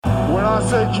When I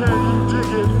say can you dig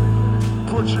it,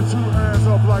 put your two hands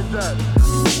up like that.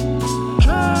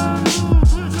 Can you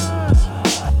dig it?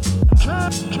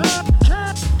 Can.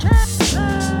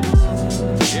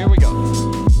 Here we go.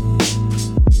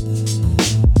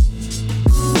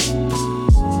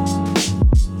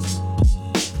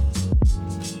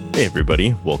 Hey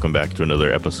everybody, welcome back to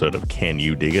another episode of Can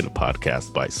You Dig It, a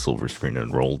podcast by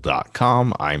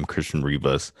silverscreenandroll.com. I'm Christian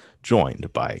Rivas,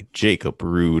 joined by Jacob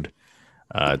Rude.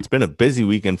 It's been a busy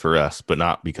weekend for us, but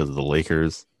not because of the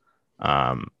Lakers.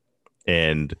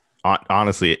 And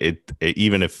honestly,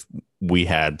 even if we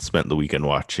had spent the weekend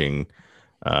watching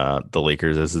the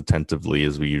Lakers as attentively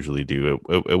as we usually do,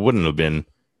 it wouldn't have been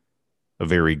a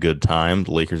very good time.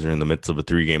 The Lakers are in the midst of a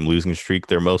 3-game losing streak,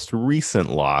 their most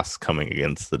recent loss coming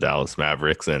against the Dallas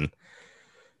Mavericks. And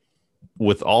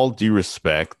with all due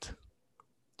respect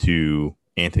to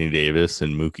Anthony Davis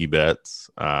and Mookie Betts,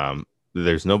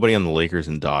 there's nobody on the Lakers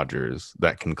and Dodgers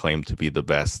that can claim to be the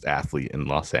best athlete in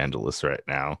Los Angeles right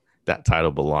now. That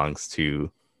title belongs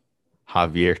to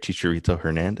Javier Chicharito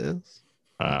Hernandez.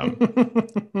 I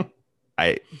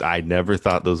never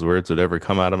thought those words would ever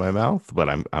come out of my mouth, but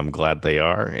I'm glad they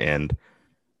are, and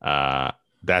that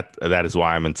is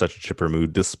why I'm in such a chipper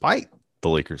mood despite the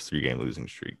Lakers' 3-game losing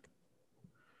streak.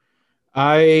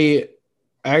 I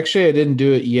didn't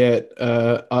do it yet.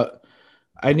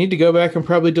 I need to go back and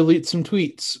probably delete some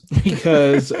tweets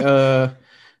because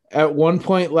at one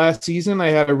point last season I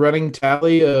had a running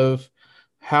tally of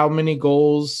how many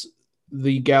goals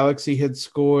the Galaxy had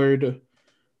scored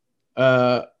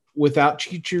without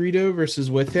Chicharito versus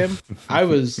with him. I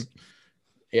was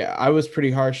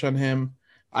pretty harsh on him.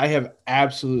 I have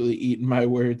absolutely eaten my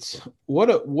words.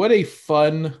 What a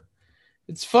fun.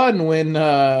 It's fun when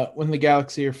the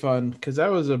Galaxy are fun, because that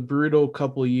was a brutal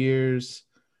couple years.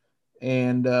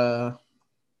 And that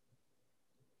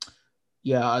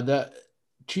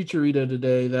Chicharito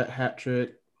today, that hat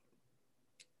trick,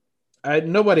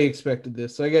 nobody expected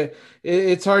this.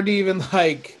 It's hard to even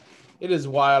like. It is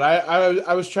wild.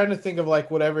 I was trying to think of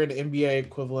like whatever an NBA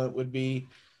equivalent would be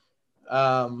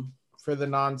for the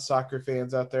non-soccer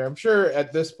fans out there. I'm sure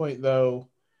at this point, though,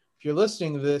 if you're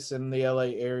listening to this in the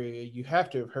LA area, you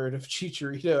have to have heard of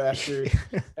Chicharito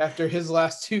after his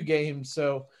last 2 games.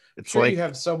 So I'm sure you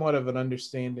have somewhat of an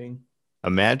understanding.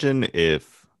 Imagine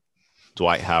if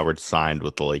Dwight Howard signed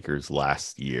with the Lakers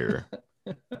last year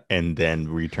and then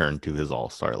returned to his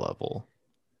all-star level.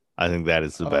 I think that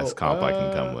is the best comp I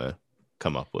can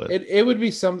come up with. It would be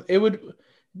something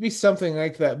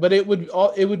like that, but it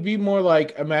would be more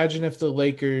like, imagine if the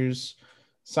Lakers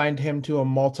signed him to a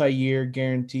multi-year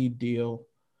guaranteed deal,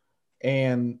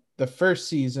 and the first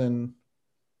season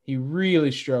he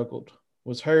really struggled,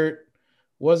 was hurt,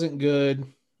 wasn't good,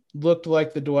 looked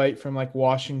like the Dwight from like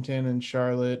Washington and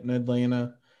Charlotte and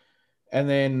Atlanta, and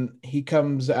then he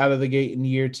comes out of the gate in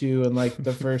year 2 and like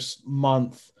the first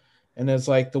month and it's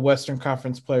like the Western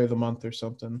Conference Player of the Month or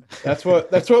something. That's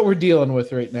what we're dealing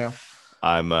with right now.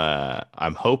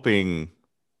 I'm hoping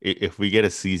if we get a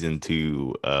season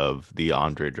 2 of the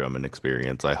Andre Drummond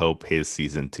experience, I hope his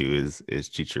season 2 is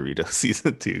Chicharito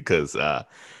season 2, because I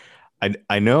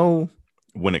know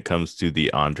when it comes to the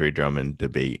Andre Drummond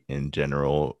debate in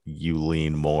general, you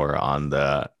lean more on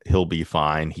the he'll be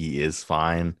fine, he is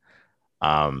fine.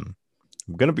 I'm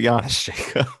gonna be honest,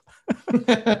 Jacob.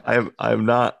 I'm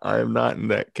not in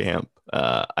that camp.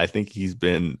 I think he's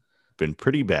been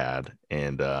pretty bad,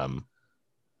 and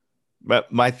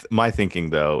but my thinking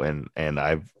though, and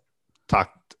I've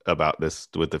talked about this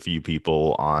with a few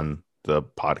people on the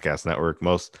podcast network,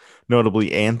 most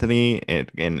notably Anthony,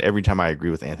 and every time I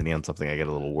agree with Anthony on something, I get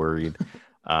a little worried.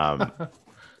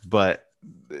 But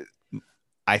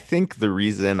I think the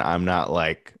reason I'm not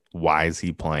like, why is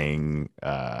he playing?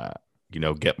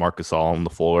 Get Marc Gasol on the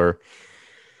floor,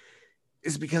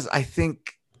 is because I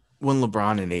think when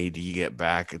LeBron and AD get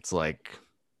back, it's like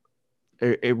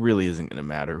it really isn't going to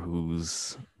matter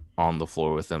who's on the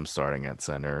floor with them starting at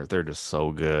center. They're just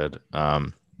so good.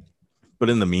 But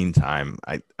in the meantime,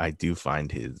 I do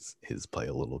find his play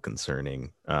a little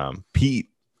concerning. Pete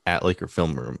at Laker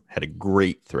Film Room had a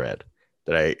great thread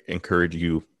that I encourage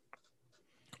you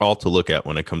all to look at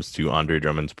when it comes to Andre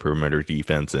Drummond's perimeter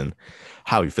defense and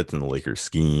how he fits in the Lakers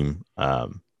scheme. I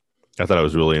thought it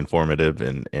was really informative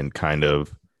and kind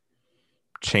of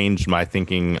changed my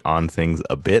thinking on things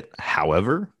a bit.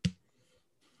 However,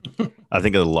 I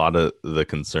think a lot of the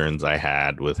concerns I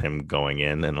had with him going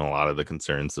in, and a lot of the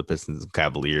concerns the Pistons and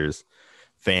Cavaliers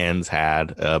fans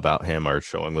had about him, are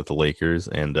showing with the Lakers.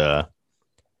 And I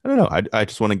don't know. I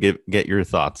just want to get your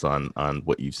thoughts on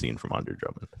what you've seen from Andre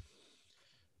Drummond.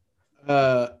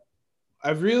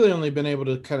 I've really only been able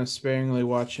to kind of sparingly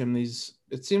watch him.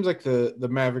 It seems like the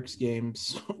Mavericks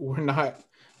games were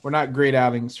not great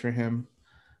outings for him.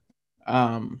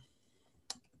 Um,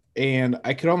 and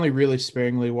I could only really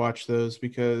sparingly watch those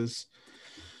because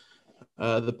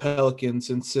the Pelicans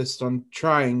insist on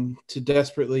trying to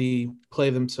desperately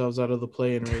play themselves out of the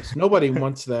play-in race. Nobody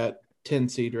wants that 10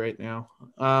 seed right now.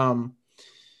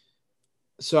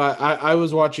 So I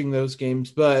was watching those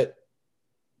games, but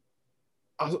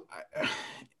I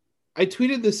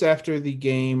tweeted this after the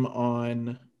game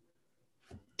on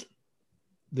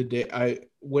the day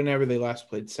whenever they last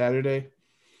played, Saturday.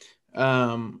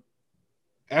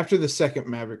 After the second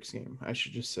Mavericks game, I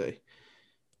should just say.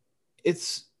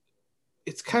 It's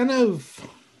kind of,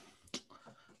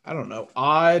 I don't know,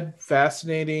 odd,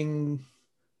 fascinating,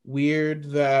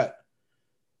 weird that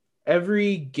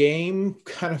every game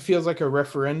kind of feels like a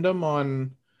referendum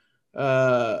on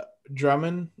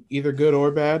Drummond, either good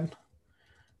or bad.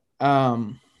 I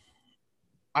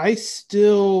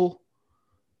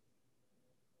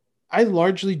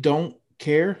largely don't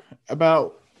care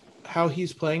about how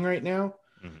he's playing right now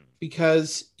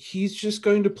because he's just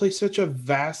going to play such a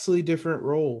vastly different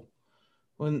role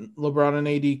when LeBron and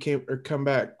AD come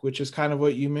back, which is kind of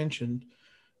what you mentioned.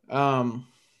 I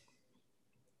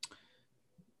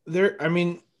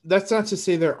mean, that's not to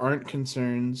say there aren't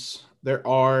concerns. There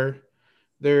are.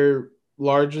 They're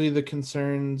largely the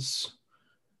concerns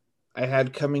I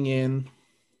had coming in.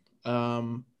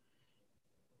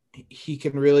 He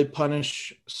can really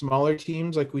punish smaller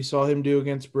teams like we saw him do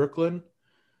against Brooklyn.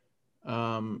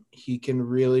 He can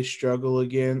really struggle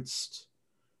against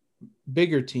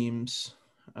bigger teams.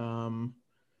 And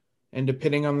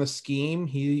depending on the scheme,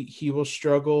 he will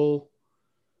struggle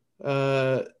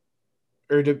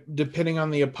depending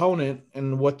on the opponent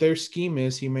and what their scheme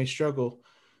is, he may struggle.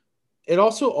 It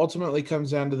also ultimately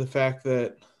comes down to the fact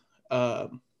that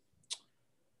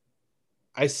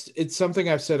it's something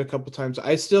I've said a couple times.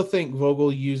 I still think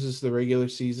Vogel uses the regular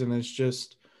season as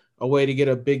just a way to get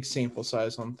a big sample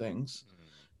size on things.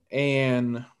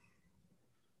 And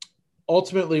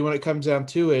ultimately, when it comes down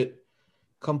to it,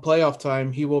 come playoff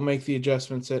time, he will make the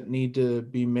adjustments that need to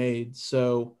be made.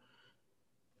 So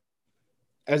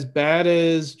as bad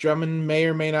as Drummond may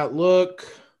or may not look,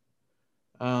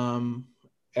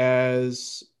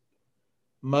 as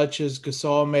much as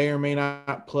Gasol may or may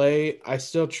not play, I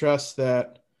still trust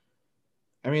that.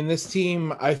 I mean, this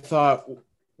team I thought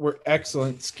were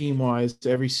excellent scheme-wise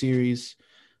every series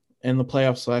in the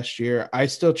playoffs last year. I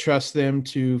still trust them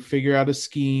to figure out a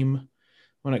scheme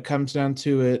when it comes down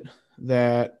to it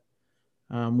that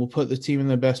will put the team in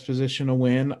the best position to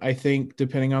win. I think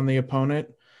depending on the opponent,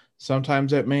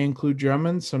 sometimes that may include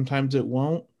Drummond, sometimes it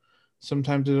won't.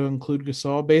 Sometimes it'll include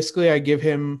Gasol. Basically, I give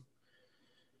him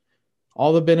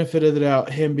all the benefit of the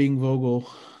doubt, him being Vogel.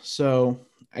 So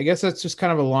I guess that's just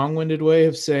kind of a long-winded way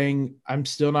of saying I'm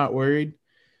still not worried.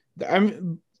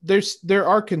 There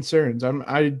are concerns.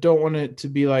 I don't want it to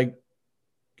be like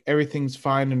everything's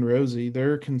fine and rosy.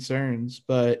 There are concerns,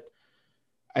 but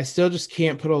I still just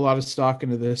can't put a lot of stock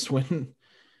into this when,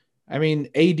 I mean,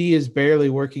 AD is barely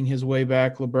working his way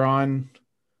back. LeBron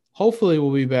hopefully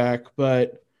will be back,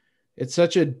 but it's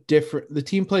such the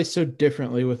team plays so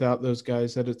differently without those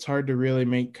guys that it's hard to really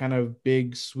make kind of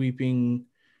big sweeping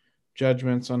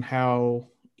judgments on how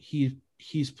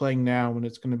he's playing now when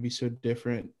it's going to be so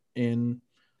different in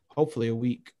hopefully a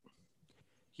week.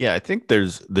 Yeah, I think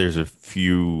there's a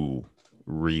few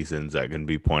reasons that can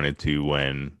be pointed to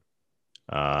when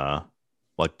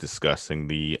like discussing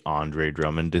the Andre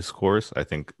Drummond discourse. I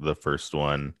think the first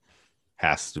one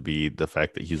has to be the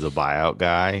fact that he's a buyout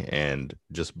guy, and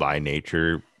just by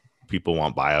nature, people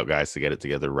want buyout guys to get it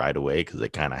together right away because they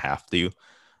kind of have to.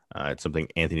 It's something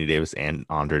Anthony Davis and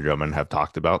Andre Drummond have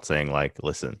talked about, saying like,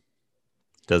 listen,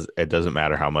 it doesn't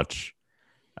matter how much,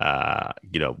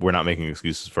 we're not making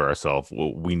excuses for ourselves.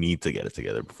 We need to get it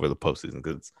together before the postseason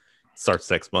because it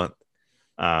starts next month.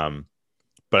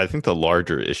 But I think the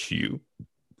larger issue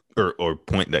or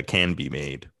point that can be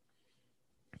made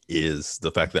is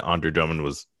the fact that Andre Drummond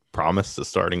was promised a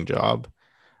starting job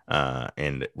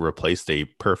and replaced a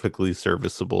perfectly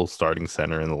serviceable starting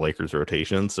center in the Lakers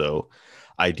rotation. So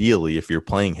ideally, if you're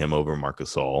playing him over Marc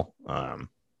Gasol,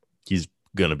 he's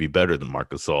going to be better than Marc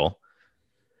Gasol.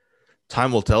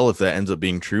 Time will tell if that ends up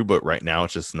being true, but right now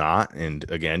it's just not. And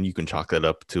again, you can chalk that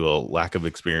up to a lack of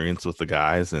experience with the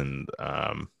guys and,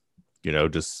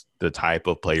 just the type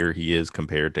of player he is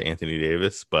compared to Anthony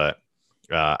Davis. But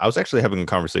I was actually having a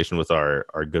conversation with our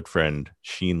good friend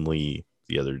Sheen Lee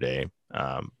the other day,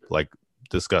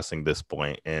 discussing this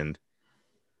point. And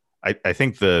I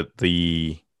think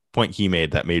the point he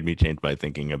made that made me change my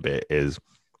thinking a bit is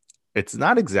it's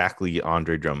not exactly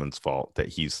Andre Drummond's fault that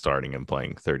he's starting and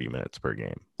playing 30 minutes per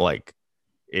game. Like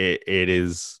it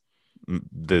is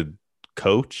the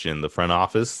coach in the front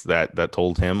office that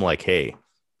told him like, hey,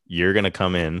 you're going to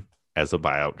come in as a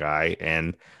buyout guy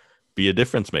and be a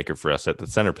difference maker for us at the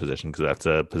center position, because that's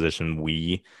a position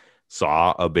we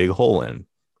saw a big hole in.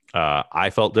 I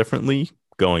felt differently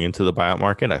going into the buyout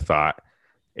market. I thought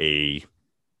a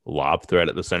lob threat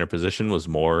at the center position was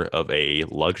more of a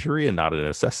luxury and not a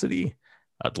necessity.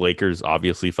 The Lakers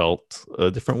obviously felt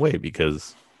a different way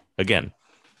because, again,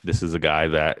 this is a guy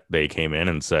that they came in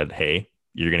and said, hey,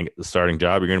 you're going to get the starting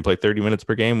job. You're going to play 30 minutes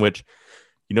per game, which,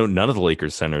 none of the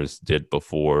Lakers centers did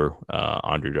before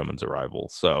Andre Drummond's arrival.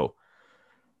 So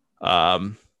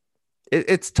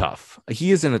it's tough.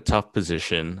 He is in a tough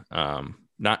position,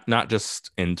 not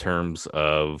just in terms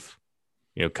of,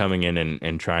 coming in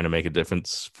and trying to make a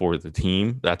difference for the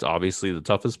team. That's obviously the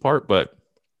toughest part, but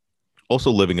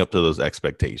also living up to those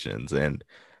expectations. And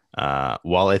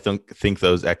while I think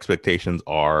those expectations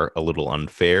are a little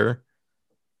unfair,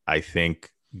 I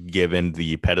think given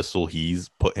the pedestal he's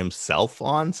put himself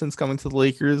on since coming to the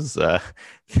Lakers,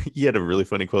 he had a really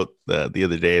funny quote the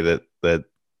other day that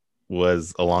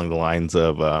was along the lines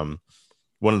of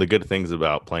one of the good things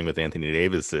about playing with Anthony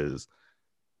Davis is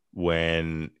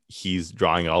when he's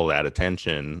drawing all that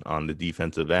attention on the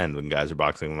defensive end, when guys are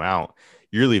boxing him out,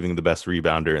 you're leaving the best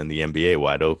rebounder in the NBA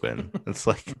wide open. It's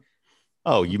like,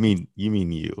 oh, you mean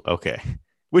you. Okay.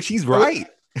 Which he's right.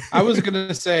 I was going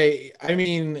to say, I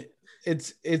mean,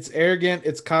 it's arrogant,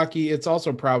 it's cocky, it's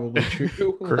also probably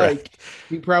true. Like,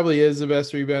 he probably is the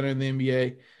best rebounder in the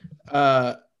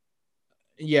NBA.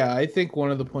 Yeah, I think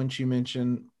one of the points you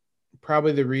mentioned,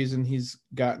 probably the reason he's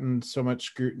gotten so much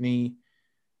scrutiny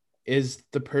is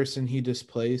the person he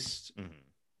displaced. Mm-hmm.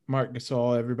 Marc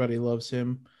Gasol. Everybody loves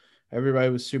him.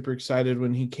 Everybody was super excited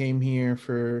when he came here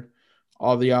for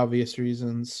all the obvious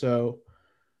reasons. So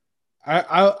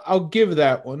I'll give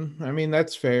that one. I mean,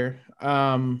 that's fair.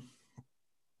 I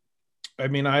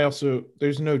mean,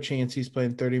 there's no chance he's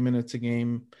playing 30 minutes a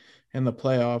game in the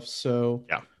playoffs. So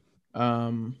yeah.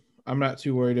 I'm not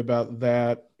too worried about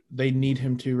that. They need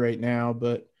him to right now,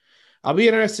 but I'll be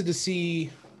interested to see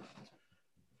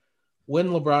when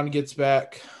LeBron gets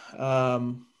back, how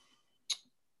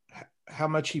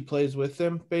much he plays with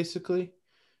them, basically,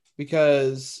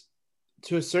 because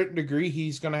to a certain degree,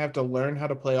 he's going to have to learn how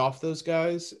to play off those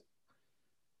guys.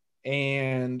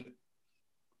 And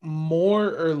more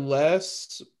or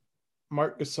less,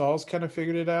 Marc Gasol's kind of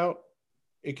figured it out.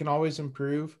 It can always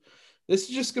improve. This is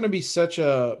just going to be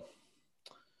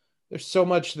there's so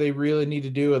much they really need to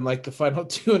do in like the final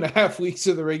 2.5 weeks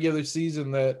of the regular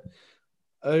season that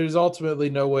there's ultimately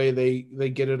no way they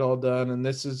get it all done. And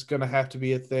this is going to have to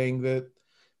be a thing that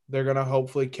they're going to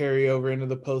hopefully carry over into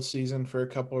the postseason for a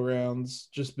couple of rounds,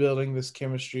 just building this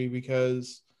chemistry,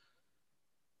 because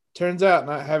turns out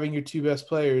not having your two best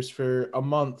players for a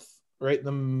month right in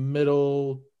the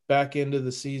middle back end of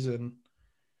the season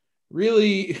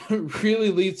really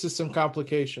leads to some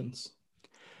complications.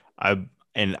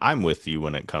 I'm with you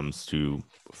when it comes to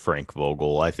Frank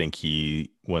Vogel. I think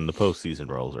when the postseason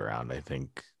rolls around, I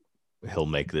think he'll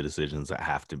make the decisions that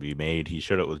have to be made. He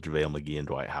showed it with JaVale McGee and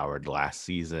Dwight Howard last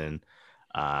season.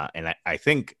 And I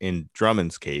think in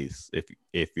Drummond's case,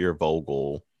 if you're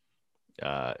Vogel,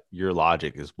 your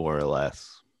logic is more or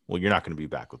less, well, you're not going to be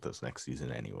back with us next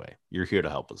season anyway. You're here to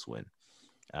help us win.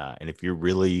 And if you're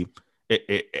really,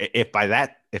 if by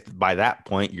that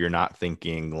point you're not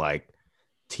thinking like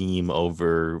team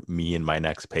over me and my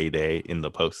next payday in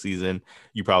the postseason,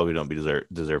 you probably don't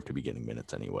deserve to be getting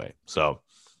minutes anyway. So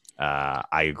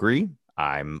I agree.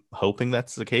 I'm hoping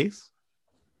that's the case.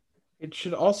 It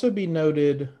should also be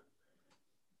noted,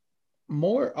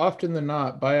 more often than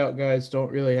not, buyout guys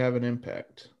don't really have an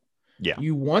impact. Yeah.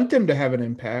 You want them to have an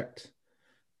impact.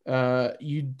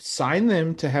 You sign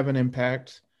them to have an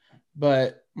impact,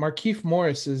 but Markieff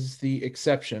Morris is the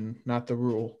exception, not the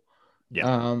rule.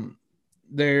 Yeah.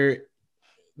 There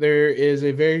is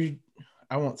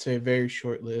I won't say a very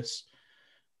short list.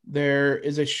 There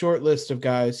is a short list of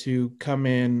guys who come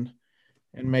in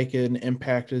and make an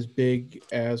impact as big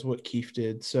as what Keefe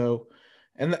did. So,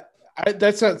 and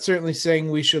that's not certainly saying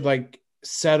we should like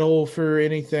settle for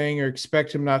anything or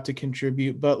expect him not to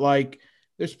contribute, but like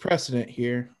there's precedent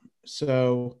here.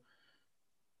 So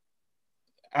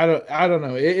I don't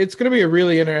know. It's going to be a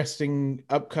really interesting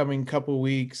upcoming couple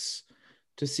weeks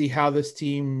to see how this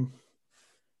team,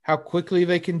 how quickly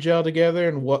they can gel together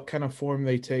and what kind of form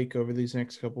they take over these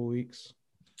next couple weeks.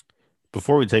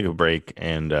 Before we take a break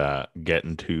and get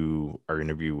into our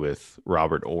interview with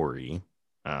Robert Horry,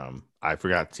 I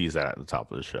forgot to tease that at the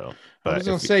top of the show, I but was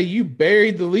gonna say you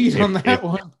buried the lead on that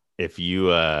one. if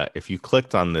you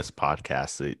clicked on this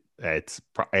podcast,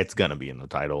 it's gonna be in the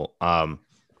title.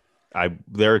 I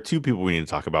there are two people we need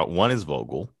to talk about. One is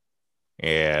Vogel,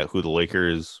 who the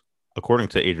Lakers, according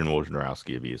to Adrian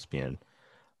Wojnarowski of ESPN,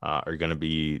 are going to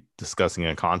be discussing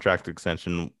a contract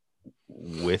extension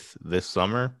with this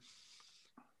summer.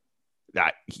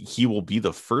 That he will be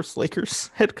the first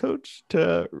Lakers head coach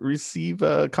to receive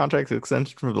a contract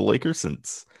extension from the Lakers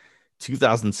since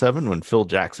 2007 when Phil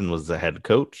Jackson was the head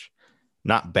coach.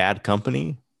 Not bad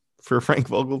company for Frank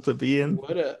Vogel to be in.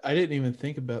 I didn't even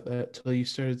think about that till you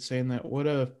started saying that. What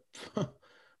a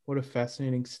what a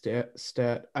fascinating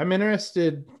stat. I'm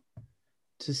interested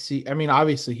to see. I mean,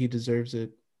 obviously he deserves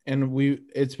it. And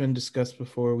it's been discussed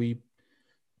before. We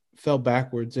fell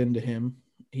backwards into him.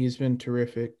 He's been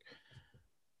terrific.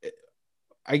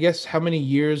 I guess how many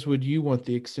years would you want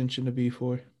the extension to be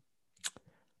for?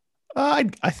 I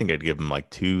think I'd give him like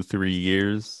 2-3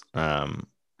 years.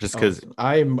 Just because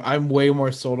I'm way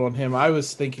more sold on him. I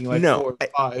was thinking like 4 or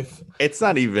 5. It's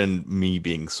not even me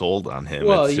being sold on him.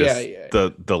 Well, it's just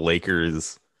the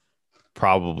Lakers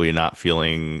probably not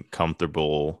feeling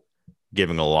comfortable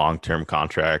giving a long-term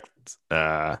contract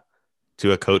to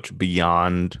a coach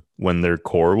beyond when their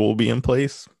core will be in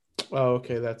place. Oh,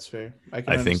 okay, that's fair. I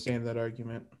can understand that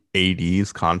argument.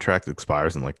 AD's contract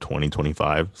expires in like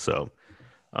 2025, so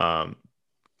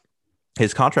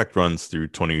his contract runs through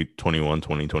 2021,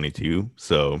 2022.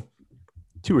 So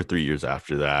 2 or 3 years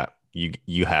after that,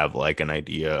 you have like an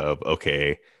idea of,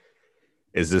 okay,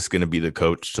 is this going to be the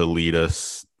coach to lead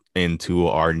us into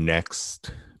our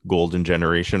next golden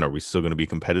generation? Are we still going to be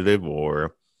competitive,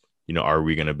 or are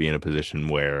we going to be in a position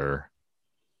where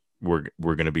we're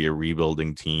going to be a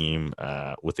rebuilding team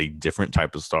with a different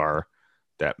type of star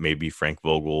that maybe Frank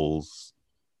Vogel's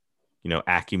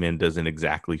acumen doesn't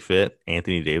exactly fit?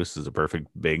 Anthony Davis is a perfect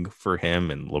big for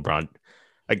him, and LeBron,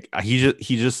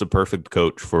 he's just a perfect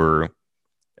coach for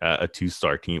a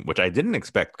 2-star team, which I didn't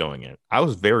expect going in. I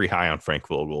was very high on Frank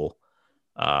Vogel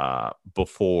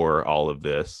before all of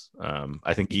this.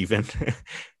 I think even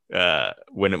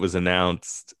when it was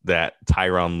announced that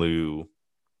Tyronn Lue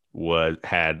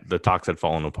had the talks had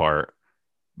fallen apart,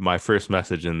 my first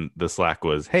message in the Slack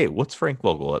was, "Hey, what's Frank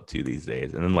Vogel up to these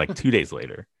days?" And then like 2 days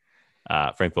later,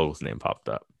 Frank Vogel's name popped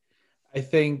up. I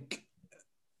think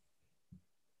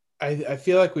I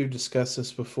feel like we've discussed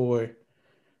this before.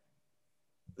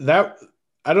 That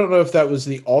I don't know if that was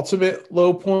the ultimate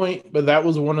low point, but that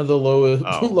was one of the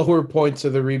lower points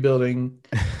of the rebuilding.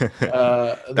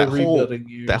 Rebuilding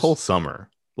years. That whole summer,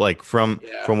 like from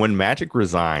when Magic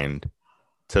resigned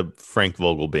to Frank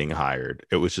Vogel being hired,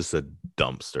 it was just a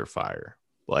dumpster fire.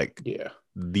 Like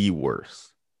the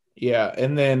worst. Yeah,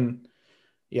 and then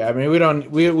I mean we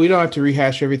don't have to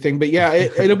rehash everything, but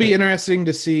it'll be interesting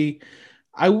to see.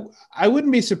 I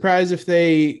wouldn't be surprised if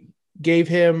they gave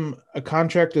him a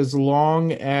contract as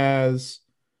long as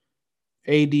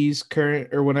AD's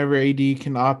current, or whenever AD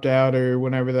can opt out, or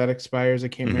whenever that expires. I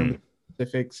can't remember the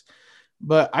specifics,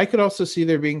 but I could also see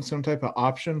there being some type of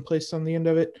option placed on the end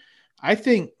of it. I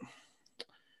think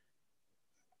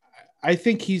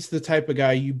he's the type of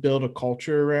guy you build a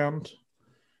culture around,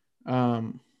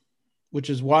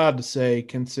 which is wild to say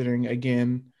considering,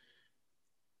 again,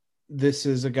 this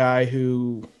is a guy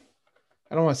who,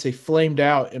 I don't want to say flamed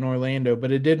out in Orlando,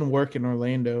 but it didn't work in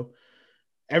Orlando.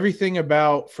 Everything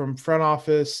about from front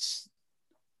office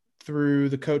through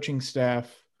the coaching staff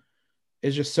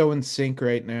is just so in sync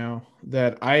right now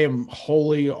that I am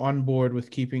wholly on board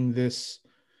with keeping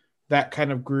that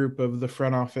kind of group of the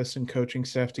front office and coaching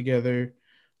staff together,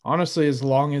 honestly, as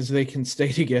long as they can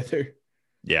stay together.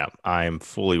 Yeah, I'm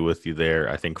fully with you there.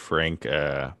 I think Frank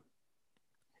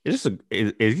he's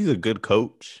a good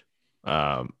coach.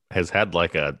 Has had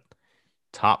like a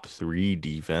top 3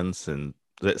 defense, and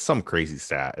that's some crazy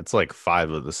stat. It's like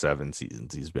 5 of the 7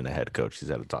 seasons he's been a head coach, he's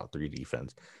had a top 3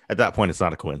 defense. At that point, it's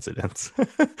not a coincidence.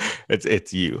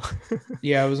 it's you.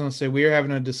 Yeah, I was gonna say, we were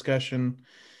having a discussion.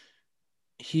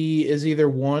 He is either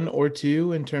 1 or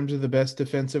 2 in terms of the best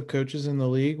defensive coaches in the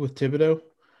league with Thibodeau,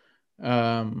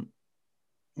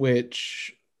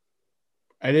 which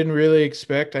I didn't really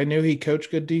expect. I knew he coached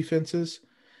good defenses.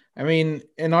 I mean,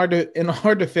 in our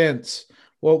defense,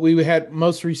 what we had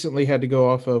most recently had to go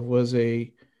off of was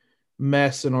a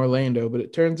mess in Orlando, but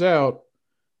it turns out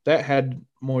that had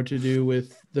more to do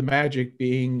with the Magic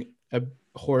being a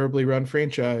horribly run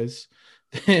franchise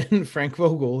than Frank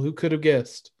Vogel. Who could have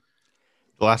guessed?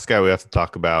 The last guy we have to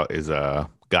talk about is a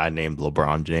guy named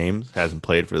LeBron James. Hasn't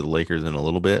played for the Lakers in a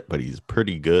little bit, but he's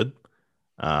pretty good.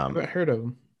 I haven't heard of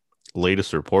him.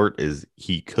 latest report is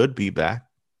he could be back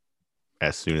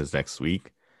as soon as next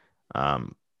week.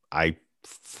 I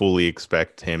fully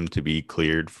expect him to be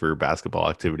cleared for basketball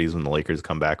activities when the Lakers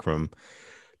come back from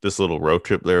this little road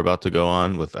trip they're about to go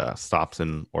on with stops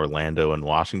in Orlando and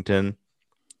Washington.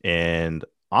 And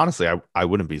honestly, I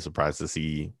wouldn't be surprised to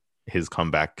see his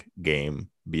comeback game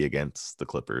be against the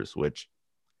Clippers, which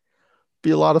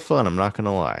be a lot of fun. I'm not going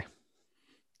to lie.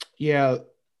 Yeah,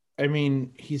 I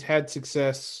mean, he's had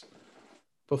success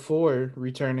before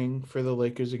returning for the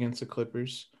Lakers against the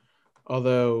Clippers.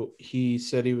 Although he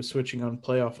said he was switching on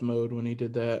playoff mode when he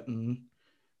did that, and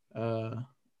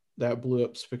that blew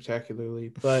up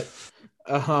spectacularly. But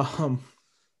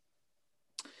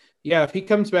yeah, if he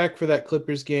comes back for that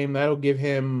Clippers game, that'll give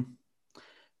him. I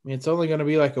mean, it's only going to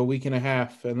be like a week and a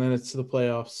half, and then it's the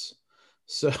playoffs.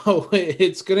 So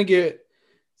it's gonna get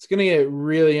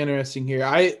really interesting here.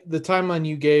 The timeline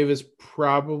you gave is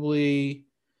probably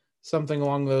something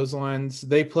along those lines.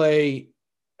 They play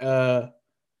the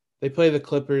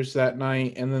Clippers that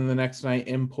night, and then the next night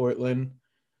in Portland,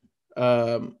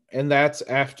 and that's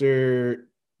after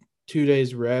 2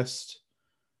 days rest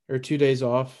or 2 days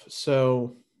off.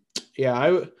 So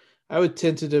yeah, I would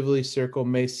tentatively circle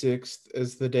May 6th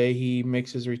as the day he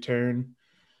makes his return.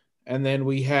 And then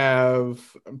we have,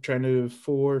 I'm trying to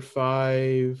 4,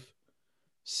 5,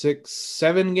 6,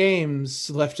 7 games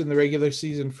left in the regular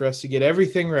season for us to get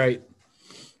everything right.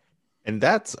 And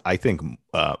that's, I think,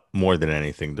 more than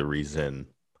anything, the reason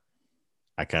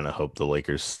I kind of hope the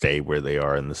Lakers stay where they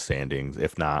are in the standings.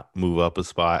 If not, move up a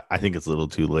spot. I think it's a little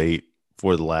too late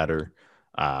for the latter.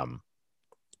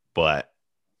 But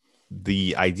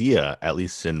the idea, at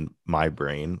least in my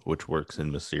brain, which works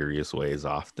in mysterious ways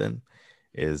often,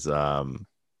 is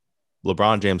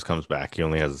LeBron James comes back. He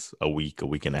only has a week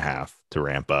and a half to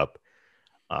ramp up.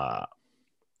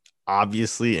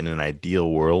 Obviously, in an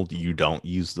ideal world, you don't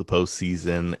use the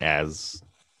postseason as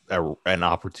an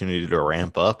opportunity to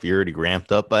ramp up. You're already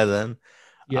ramped up by then.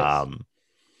 Yes.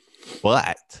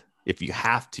 But if you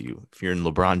have to, if you're in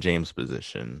LeBron James'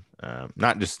 position,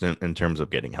 not just in terms of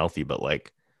getting healthy, but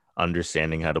like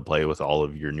understanding how to play with all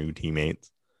of your new teammates,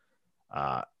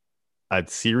 a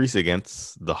series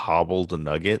against the hobbled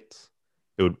Nuggets,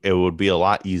 it would be a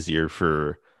lot easier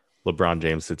for LeBron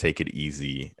James to take it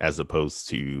easy as opposed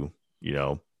to,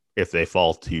 if they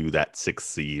fall to that 6th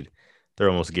seed, they're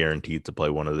almost guaranteed to play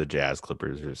one of the Jazz,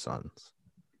 Clippers, or Suns.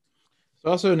 It's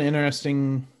also an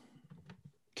interesting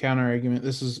counter argument.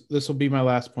 This will be my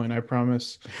last point. I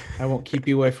promise I won't keep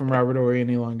you away from Robert Horry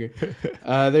any longer.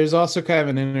 There's also kind of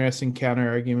an interesting counter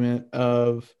argument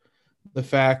of the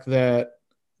fact that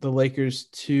the Lakers'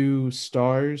 2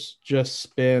 stars just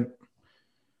spent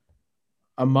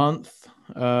a month.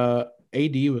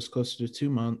 AD was closer to 2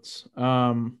 months.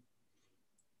 I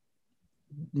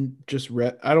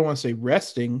don't want to say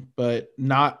resting, but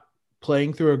not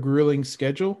playing through a grueling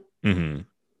schedule.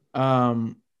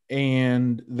 Mm-hmm.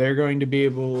 And they're going to be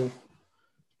able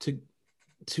to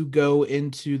go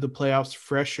into the playoffs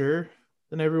fresher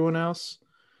than everyone else.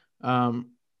 I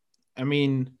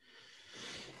mean,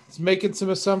 it's making some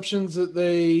assumptions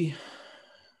that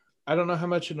I don't know how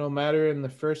much it'll matter in the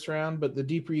first round, but the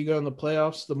deeper you go in the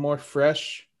playoffs, the more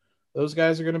fresh those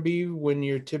guys are going to be when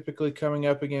you're typically coming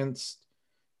up against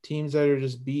teams that are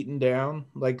just beaten down.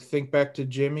 Like think back to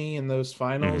Jimmy in those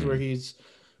finals where he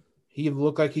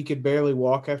looked like he could barely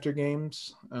walk after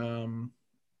games.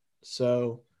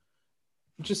 So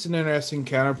just an interesting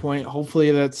counterpoint.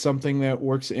 Hopefully that's something that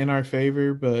works in our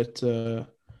favor, but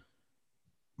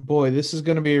boy, this is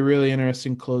going to be a really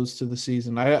interesting close to the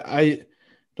season. I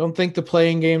don't think the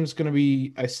playing game is going to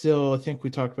be, I think we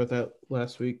talked about that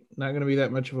last week. Not going to be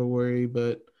that much of a worry,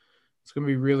 but it's going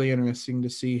to be really interesting to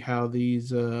see how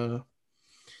these final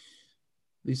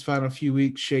few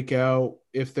weeks shake out.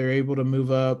 If they're able to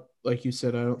move up, like you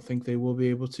said, I don't think they will be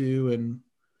able to, and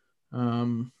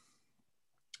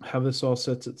how this all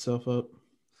sets itself up.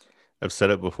 I've said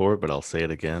it before, but I'll say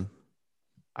it again.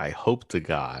 I hope to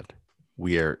God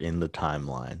we are in the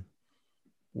timeline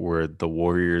where the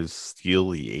Warriors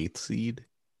steal the 8th seed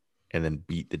and then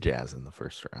beat the Jazz in the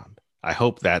first round. I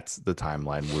hope that's the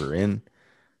timeline we're in,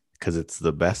 because it's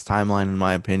the best timeline in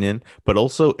my opinion. But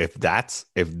also, if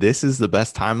this is the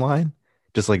best timeline,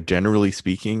 just like generally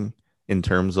speaking, in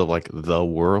terms of like the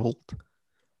world,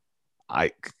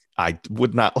 I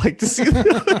would not like to see the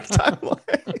other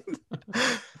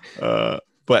timeline.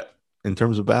 But in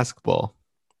terms of basketball,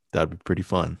 that'd be pretty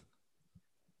fun.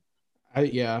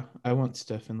 I want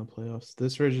Steph in the playoffs.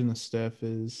 This version of Steph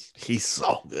he's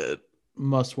so good.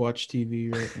 Must watch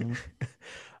TV right now.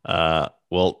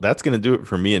 Well, that's going to do it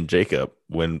for me and Jacob.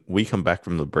 When we come back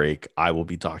from the break, I will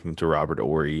be talking to Robert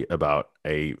Horry about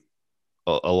a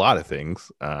lot of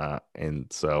things. And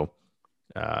so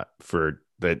for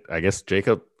that, I guess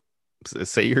Jacob,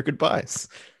 say your goodbyes.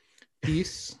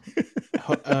 Peace.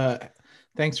 uh,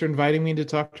 Thanks for inviting me to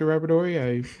talk to Robert Horry.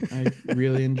 I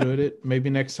really enjoyed it. Maybe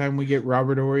next time we get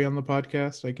Robert Horry on the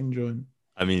podcast, I can join.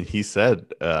 I mean, he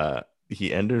said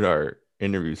he ended our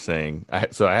interview saying,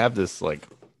 so I have this like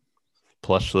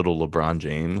plush little LeBron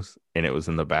James, and it was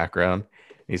in the background.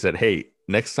 He said, "Hey,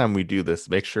 next time we do this,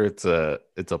 make sure it's a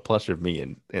plush of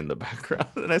me in the background."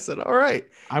 And I said, "All right,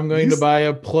 I'm going to buy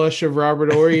a plush of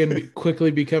Robert Horry and quickly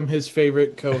become his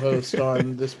favorite co-host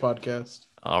on this podcast."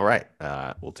 All right,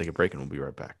 we'll take a break and we'll be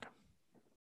right back.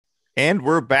 And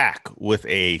we're back with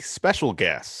a special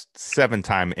guest,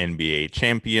 7-time NBA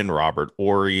champion Robert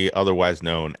Horry, otherwise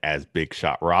known as Big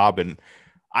Shot Rob. And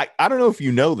I don't know if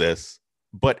you know this,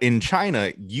 but in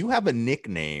China, you have a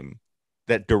nickname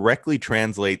that directly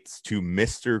translates to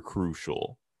Mr.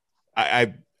 Crucial.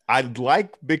 I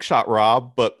like Big Shot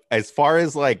Rob, but as far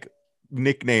as like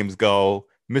nicknames go,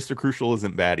 Mr. Crucial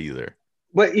isn't bad either.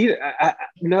 But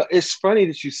no, it's funny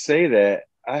that you say that.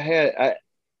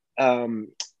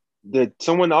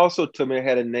 Someone also told me I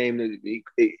had a name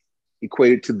that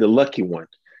equated to the lucky one.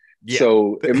 Yeah.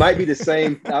 So it might be the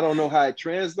same. I don't know how it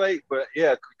translates, but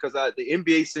yeah, because the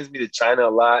NBA sends me to China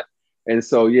a lot. And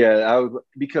so, yeah,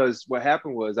 because what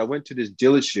happened was I went to this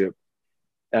dealership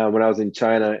when I was in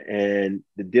China, and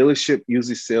the dealership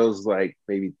usually sells like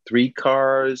maybe 3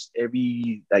 cars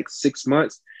every like 6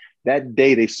 months. That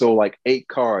day they sold like 8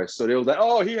 cars. So they was like,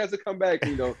 "Oh, he has to come back,"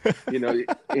 and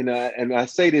I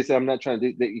say this, I'm not trying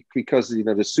to, because,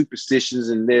 the superstitions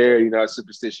in there, how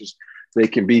superstitious they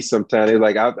can be sometimes. They're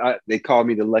like, they call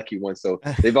me the lucky one. So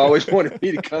they've always wanted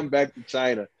me to come back to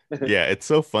China. Yeah, it's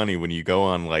so funny when you go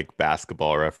on like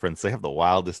Basketball Reference, they have the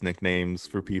wildest nicknames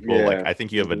for people. Yeah. Like I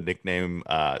think you have a nickname,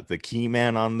 the Key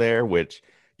Man on there, which,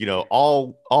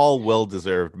 all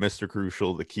well-deserved. Mr.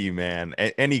 Crucial, the Key Man,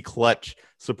 any clutch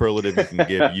superlative you can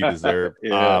give, you deserve.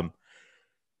 Yeah.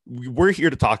 We're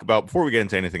here to talk about, before we get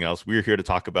into anything else, we're here to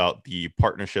talk about the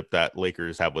partnership that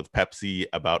Lakers have with Pepsi,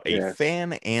 about a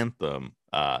fan anthem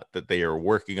that they are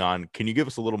working on. Can you give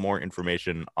us a little more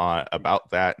information about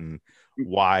that and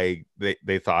why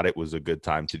they thought it was a good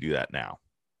time to do that now?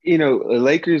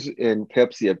 Lakers and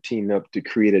Pepsi have teamed up to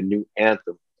create a new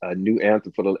anthem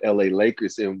for the LA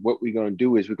Lakers. And what we're going to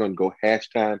do is we're going to go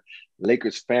hashtag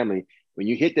Lakers family. When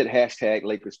you hit that hashtag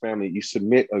Lakers family, you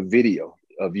submit a video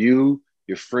of you,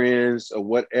 your friends, or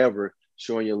whatever,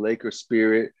 showing your Lakers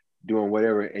spirit, doing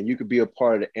whatever, and you could be a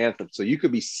part of the anthem. So you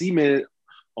could be cemented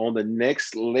on the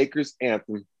next Lakers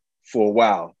anthem for a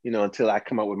while, until I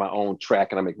come up with my own track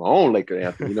and I make my own Lakers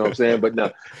anthem. You know what I'm saying?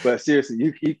 But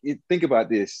seriously, you think about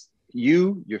this.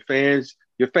 You, your fans,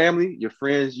 your family, your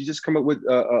friends, you just come up with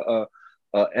a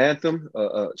anthem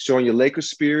showing your Lakers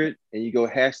spirit, and you go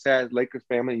hashtag Lakers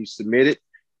family, and you submit it.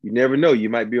 You never know, you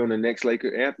might be on the next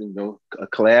Lakers anthem. A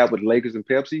collab with Lakers and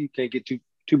Pepsi. You can't get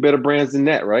two better brands than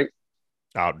that, right?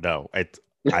 Oh no,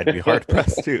 I'd be hard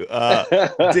pressed to.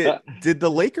 Did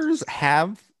the Lakers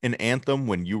have an anthem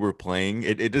when you were playing?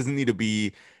 It doesn't need to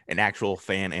be an actual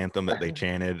fan anthem that they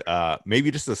chanted. Maybe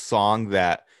just a song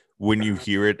that when you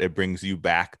hear it, it brings you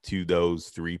back to those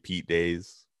three-peat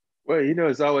days. Well,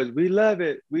 it's always, we love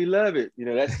it.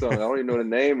 That song. I don't even know the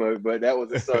name of it, but that was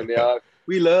the song.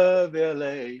 We love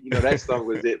LA. That song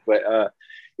was it. But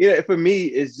for me,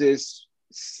 it's just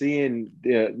seeing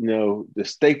the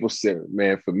Staples Center,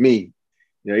 man. For me,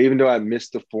 even though I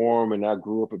missed the Forum and I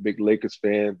grew up a big Lakers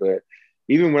fan, but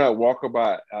even when I walk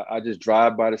about, I just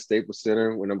drive by the Staples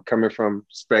Center when I'm coming from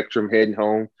Spectrum heading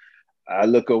home. I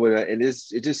look over there, and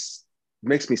it just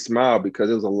makes me smile, because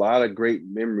there was a lot of great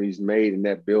memories made in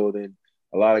that building,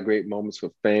 a lot of great moments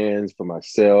for fans, for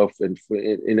myself, and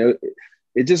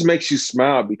it just makes you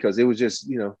smile, because it was just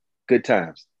good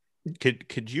times.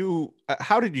 Could you?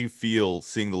 How did you feel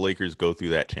seeing the Lakers go through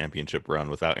that championship run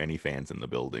without any fans in the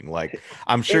building? Like,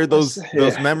 I'm sure those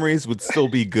memories would still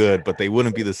be good, but they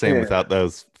wouldn't be the same without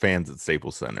those fans at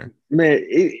Staples Center. Man,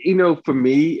 for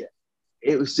me,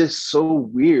 it was just so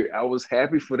weird. I was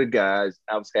happy for the guys.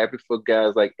 I was happy for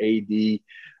guys like AD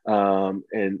and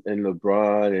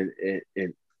LeBron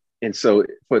and so,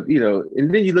 but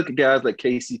and then you look at guys like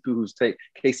KCP who's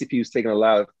taking a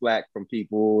lot of flack from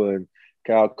people, and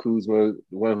Kyle Kuzma, the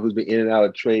one who's been in and out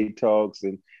of trade talks,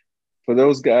 and for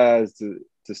those guys to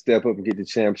step up and get the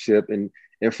championship, and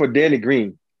for Danny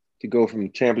Green to go from the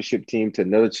championship team to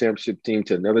another championship team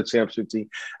to another championship team.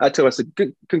 I said,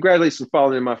 congratulations for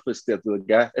following in my footsteps, little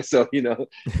guy. So, and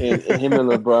him and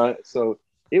LeBron. So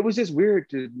it was just weird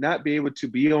to not be able to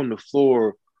be on the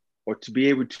floor or to be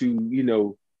able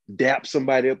to, dap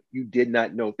somebody up you did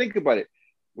not know. Think about it.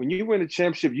 When you win a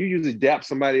championship, you usually dap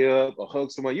somebody up or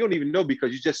hug somebody. You don't even know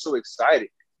because you're just so excited.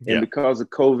 And because of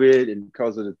COVID and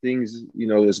because of the things,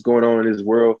 that's going on in this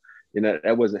world,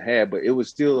 that wasn't had, but it was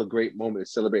still a great moment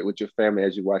to celebrate with your family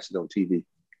as you watch it on TV.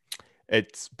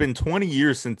 It's been 20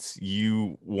 years since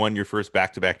you won your first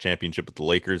back-to-back championship with the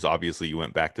Lakers. Obviously, you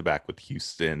went back-to-back with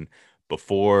Houston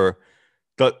before.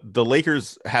 The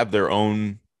Lakers have their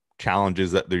own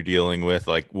challenges that they're dealing with,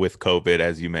 like with COVID,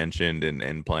 as you mentioned,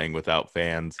 and playing without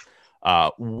fans.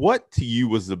 What to you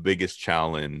was the biggest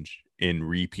challenge in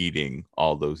repeating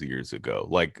all those years ago,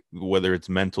 like whether it's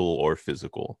mental or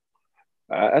physical?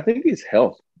 I think it's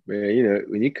health, man.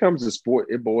 When it comes to sport,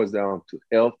 it boils down to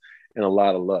health and a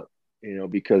lot of luck,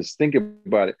 because think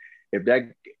about it.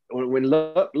 When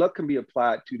luck can be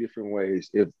applied two different ways.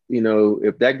 If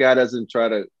that guy doesn't try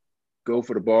to go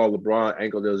for the ball, LeBron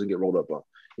ankle doesn't get rolled up on.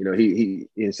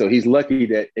 And so he's lucky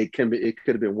that it could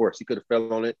have been worse. He could have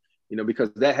fell on it,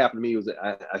 because that happened to me. It was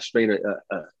I strained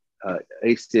a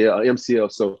ACL,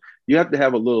 MCL. So you have to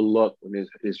have a little luck when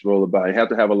it's rolled about. You have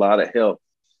to have a lot of health.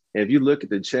 And if you look at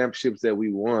the championships that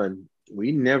we won,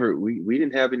 we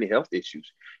didn't have any health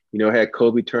issues. Had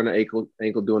Kobe turn an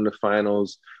ankle during the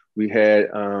finals. We had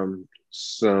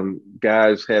some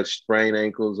guys have sprained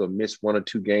ankles or missed 1 or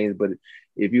 2 games. But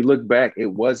if you look back, it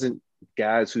wasn't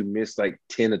guys who missed like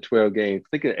 10 or 12 games.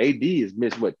 Think of AD has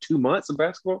missed 2 months of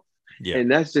basketball. Yeah. And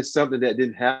that's just something that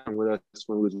didn't happen with us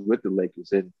when we was with the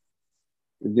Lakers. And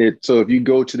so if you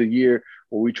go to the year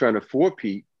where we're trying to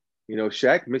four-peat,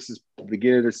 Shaq misses the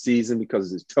beginning of the season because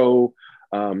of his toe.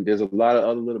 There's a lot of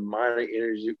other little minor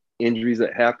injuries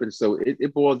that happen. So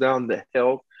it boils down to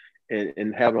health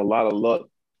and having a lot of luck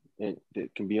that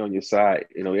can be on your side.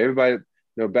 Everybody,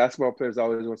 basketball players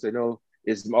always want to say, no,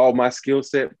 it's all my skill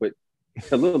set, but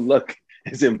a little luck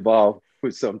is involved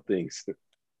with some things.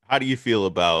 How do you feel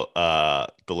about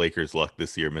the Lakers' luck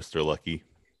this year, Mr. Lucky?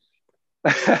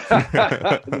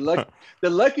 The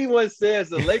lucky one says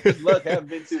the Lakers' luck haven't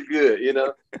been too good.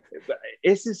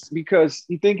 It's just because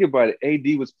you think about it.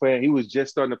 AD was playing; he was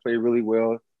just starting to play really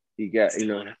well. He got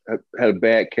had a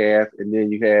bad calf, and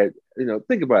then you had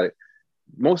think about it.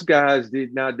 Most guys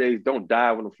nowadays don't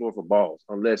dive on the floor for balls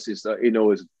unless it's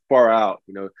it's far out.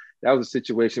 That was a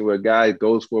situation where a guy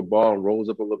goes for a ball and rolls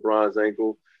up on LeBron's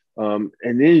ankle. And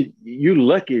then you're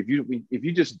lucky if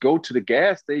you just go to the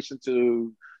gas station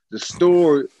to the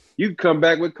store, you come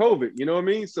back with COVID. You know what I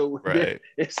mean? So right.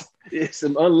 it's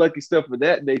some unlucky stuff of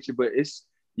that nature, but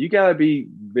you got to be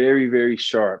very, very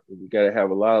sharp. And you got to have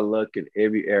a lot of luck in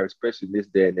every area, especially in this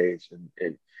day and age.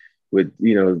 And with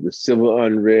the civil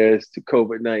unrest to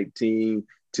COVID-19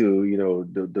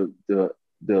 to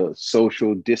the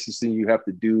social distancing you have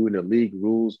to do in the league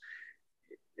rules,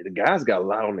 the guys got a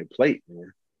lot on their plate,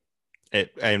 man.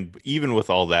 And even with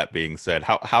all that being said,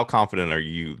 how confident are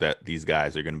you that these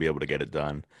guys are going to be able to get it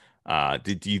done?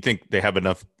 Do you think they have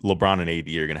enough? LeBron and AD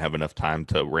are going to have enough time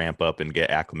to ramp up and get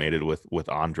acclimated with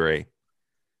Andre?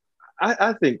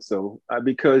 I think so,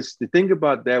 because the thing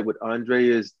about that with Andre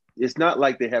is it's not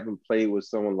like they haven't played with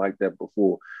someone like that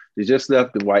before. They just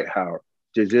left the Dwight Howard.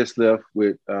 They just left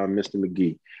with Mr.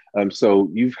 McGee. So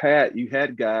you've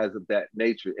had guys of that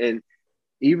nature, and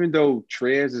even though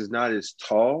Trez is not as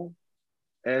tall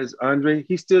as Andre,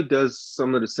 he still does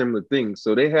some of the similar things.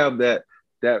 So they have that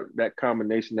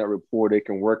combination, that rapport they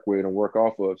can work with and work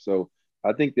off of. So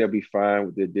I think they'll be fine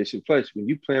with the addition. Plus, when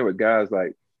you playing with guys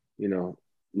like,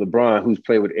 LeBron, who's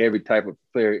played with every type of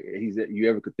player you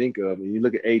ever could think of, and you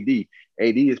look at AD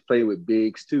has played with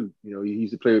bigs too. He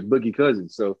used to play with Boogie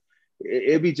Cousins. So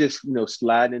it'd be just,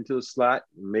 sliding into a slot,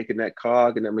 making that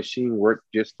cog and that machine work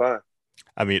just fine.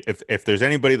 I mean, if there's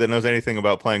anybody that knows anything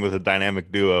about playing with a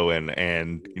dynamic duo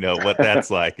and what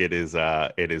that's like, it is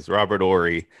Robert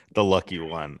Horry, the lucky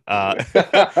one.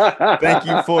 Thank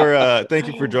you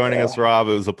for joining us, Rob.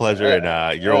 It was a pleasure,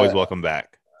 and you're always welcome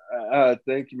back.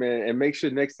 Thank you, man. And make sure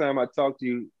next time I talk to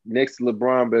you, next to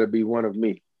LeBron better be one of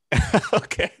me.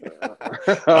 Okay.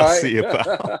 I'll see you,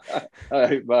 pal. All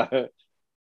right, bye.